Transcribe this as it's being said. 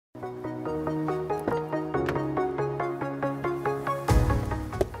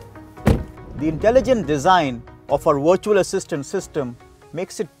The intelligent design of our virtual assistant system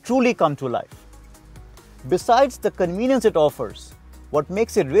makes it truly come to life. Besides the convenience it offers, what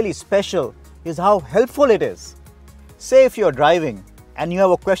makes it really special is how helpful it is. Say if you're driving and you have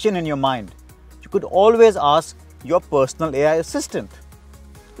a question in your mind, you could always ask your personal AI assistant.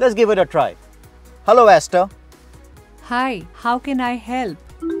 Let's give it a try. Hello Asta. Hi, how can I help?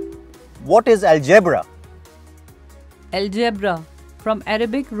 What is algebra? Algebra, from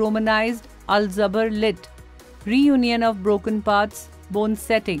Arabic romanized al-Zabr lit, reunion of broken parts, bone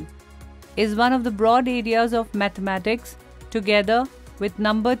setting, is one of the broad areas of mathematics together with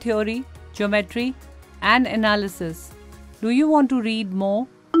number theory, geometry and analysis. Do you want to read more?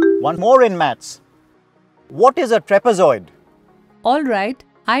 One more in maths. What is a trapezoid? Alright,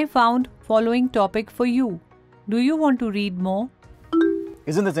 I found following topic for you. Do you want to read more?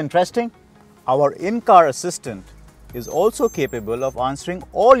 Isn't this interesting? Our in-car assistant is also capable of answering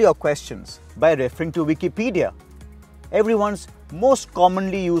all your questions by referring to Wikipedia, everyone's most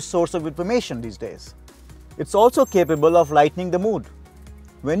commonly used source of information these days. It's also capable of lightening the mood.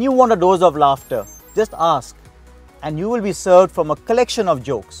 When you want a dose of laughter, just ask and you will be served from a collection of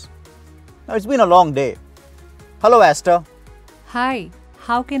jokes. Now it's been a long day. Hello Asta. Hi,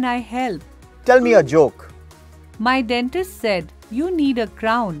 how can I help? Tell me a joke. My dentist said you need a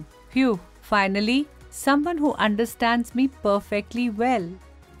crown. Phew, finally, someone who understands me perfectly well.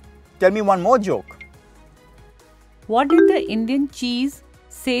 Tell me one more joke. What did the Indian cheese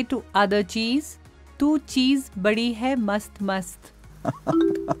say to other cheese? Tu cheese badi hai mast mast.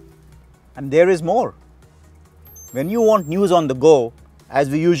 And there is more. When you want news on the go, as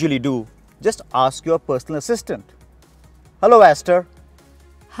we usually do, just ask your personal assistant. Hello Aster.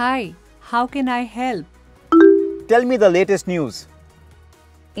 Hi, how can I help? Tell me the latest news.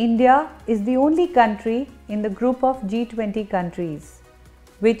 India is the only country in the group of G20 countries,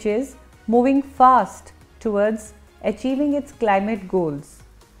 which is moving fast towards achieving its climate goals.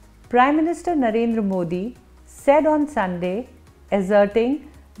 Prime Minister Narendra Modi said on Sunday,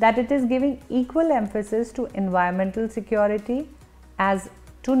 asserting that it is giving equal emphasis to environmental security as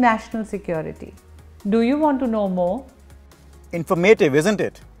to national security. Do you want to know more? Informative, isn't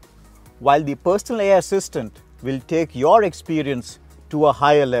it? While the personal AI assistant will take your experience to a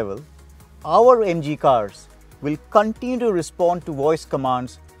higher level, our MG cars will continue to respond to voice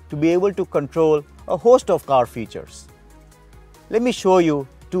commands to be able to control a host of car features. Let me show you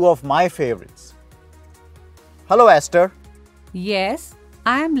two of my favorites. Hello Aster. Yes,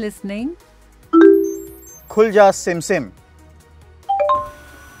 I am listening. Khul ja sim sim.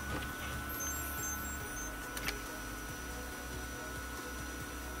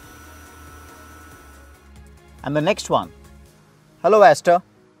 And the next one. Hello Aster.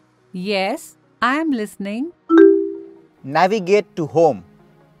 Yes, I am listening. Navigate to home.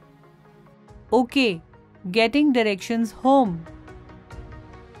 Okay, getting directions home.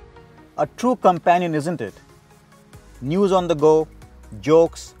 A true companion, isn't it? News on the go,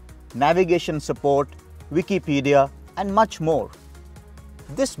 jokes, navigation support, Wikipedia, and much more.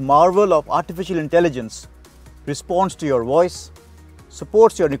 This marvel of artificial intelligence responds to your voice,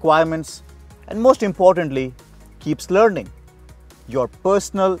 supports your requirements, and most importantly, keeps learning. Your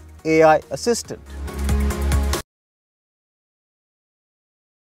personal AI assistant.